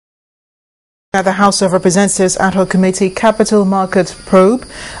At the House of Representatives Ad Hoc Committee Capital Market Probe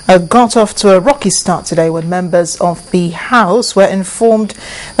got off to a rocky start today when members of the House were informed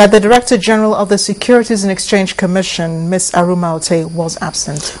that the Director General of the Securities and Exchange Commission, Ms. Arunma Oteh, was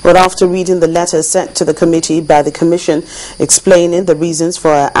absent. But after reading the letter sent to the committee by the Commission explaining the reasons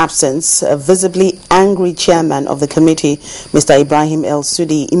for her absence, a visibly angry chairman of the committee, Mr. Ibrahim El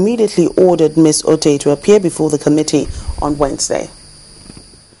Sudi, immediately ordered Ms. Oteh to appear before the committee on Wednesday.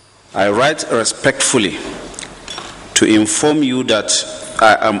 I write respectfully to inform you that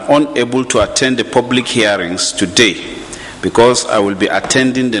I am unable to attend the public hearings today because I will be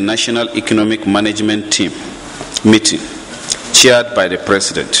attending the National Economic Management Team meeting chaired by the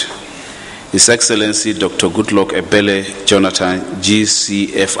President, His Excellency Dr. Goodluck Ebele Jonathan,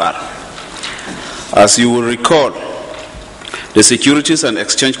 GCFR. As you will recall, the Securities and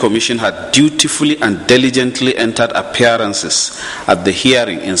Exchange Commission had dutifully and diligently entered appearances at the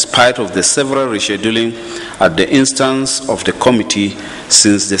hearing in spite of the several rescheduling at the instance of the committee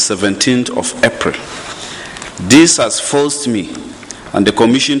since the 17th of April. This has forced me and the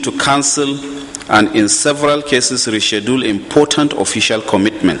Commission to cancel and in several cases reschedule important official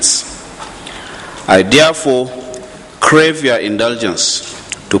commitments. I therefore crave your indulgence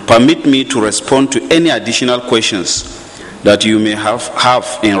to permit me to respond to any additional questions that you may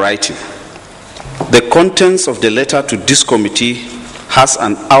have in writing. The contents of the letter to this committee has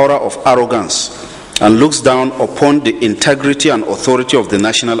an aura of arrogance and looks down upon the integrity and authority of the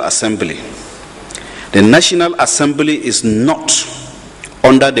National Assembly. The National Assembly is not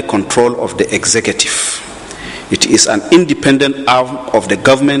under the control of the executive. It is an independent arm of the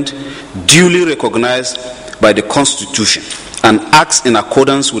government duly recognized by the Constitution and acts in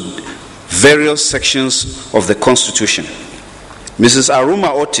accordance with various sections of the Constitution. Mrs. Arunma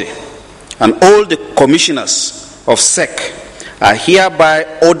Oteh and all the commissioners of SEC are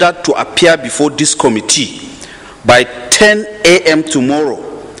hereby ordered to appear before this committee by 10 a.m. tomorrow,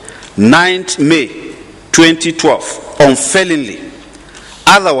 9th May 2012, unfailingly.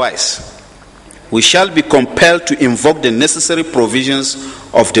 Otherwise, we shall be compelled to invoke the necessary provisions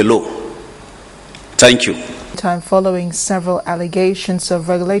of the law. Thank you. Time following several allegations of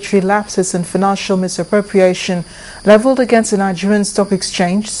regulatory lapses and financial misappropriation leveled against the Nigerian Stock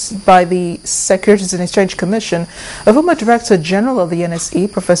Exchange by the Securities and Exchange Commission, a former Director General of the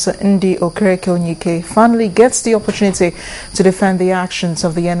NSE, Professor Ndi Okereke-Onyike, finally gets the opportunity to defend the actions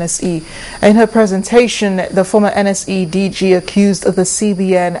of the NSE. In her presentation, the former NSE DG accused the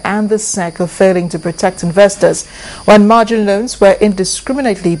CBN and the SEC of failing to protect investors when margin loans were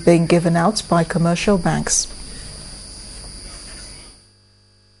indiscriminately being given out by commercial banks.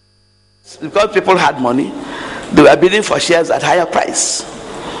 Because people had money, they were bidding for shares at higher price.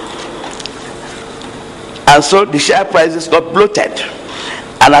 And so the share prices got bloated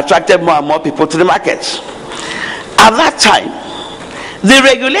and attracted more and more people to the market. At that time, the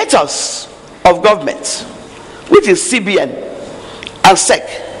regulators of government, which is CBN and SEC,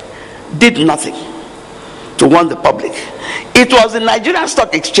 did nothing to warn the public. It was the Nigerian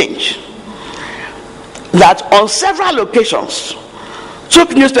Stock Exchange that on several occasions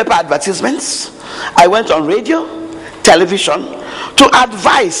took newspaper advertisements. I went on radio, television to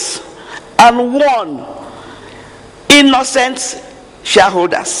advise and warn innocent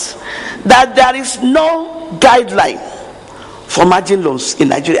shareholders that there is no guideline for margin loans in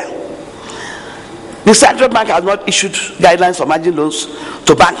Nigeria. The Central Bank has not issued guidelines for margin loans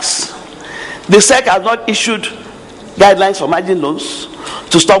to banks. The SEC has not issued guidelines for margin loans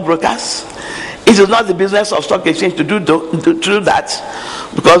to stockbrokers. It is not the business of stock exchange to do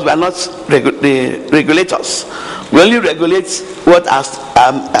that, because we are not the regulators. We only regulate what our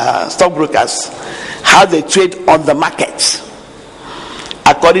stockbrokers, how they trade on the market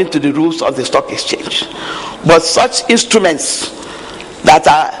according to the rules of the stock exchange. But such instruments that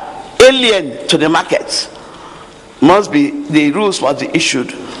are alien to the market the rules must be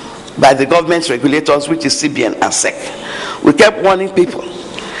issued by the government's regulators, which is CBN and SEC. We kept warning people,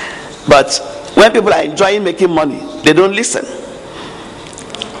 but when people are enjoying making money, they don't listen.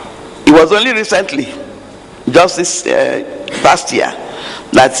 It was only recently, just this past year,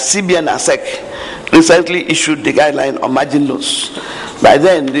 that CBN and SEC recently issued the guideline on margin loans. By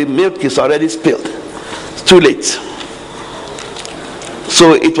then, the milk is already spilled. It's too late.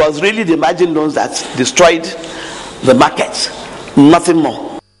 So it was really the margin loans that destroyed the market, nothing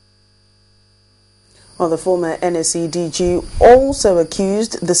more. Well, the former NSE DG also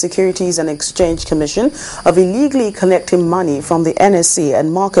accused the Securities and Exchange Commission of illegally collecting money from the NSE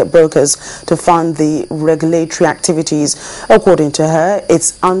and market brokers to fund the regulatory activities. According to her,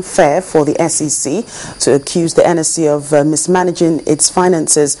 it's unfair for the SEC to accuse the NSE of mismanaging its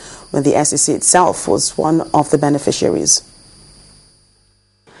finances when the SEC itself was one of the beneficiaries.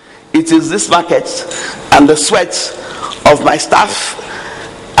 It is this market and the sweat of my staff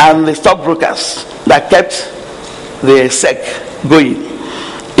and the stockbrokers that kept the SEC going.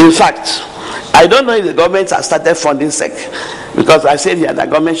 In fact, I don't know if the government has started funding SEC, because I said here the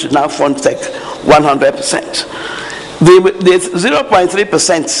government should now fund SEC 100%. The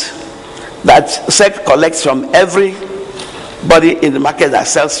 0.3% that SEC collects from everybody in the market that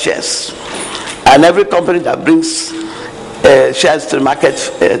sells shares, and every company that brings shares to the market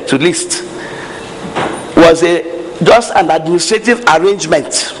to list, was just an administrative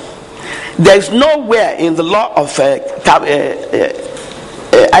arrangement. There is nowhere in the law of ISA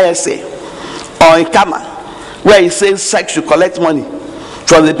or in CAMA where it says SEC should collect money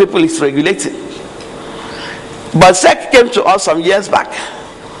from the people it's regulating. But SEC came to us some years back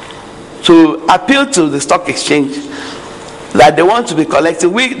to appeal to the stock exchange that they want to be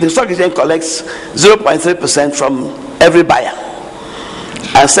collecting. The stock exchange collects 0.3% from every buyer,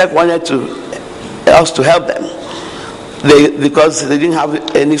 and SEC wanted us to help them because they didn't have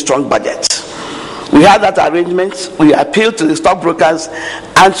any strong budget. We had that arrangement. We appealed to the stockbrokers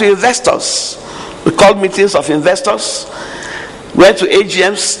and to investors. We called meetings of investors, went to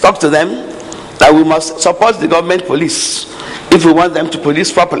AGMs, talked to them that we must support the government police if we want them to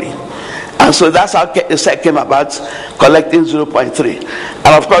police properly. And so that's how the SEC came about collecting 0.3.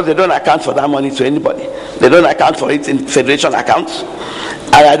 And of course, they don't account for that money to anybody. They don't account for it in federation accounts,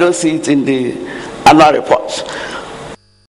 and I don't see it in the annual reports.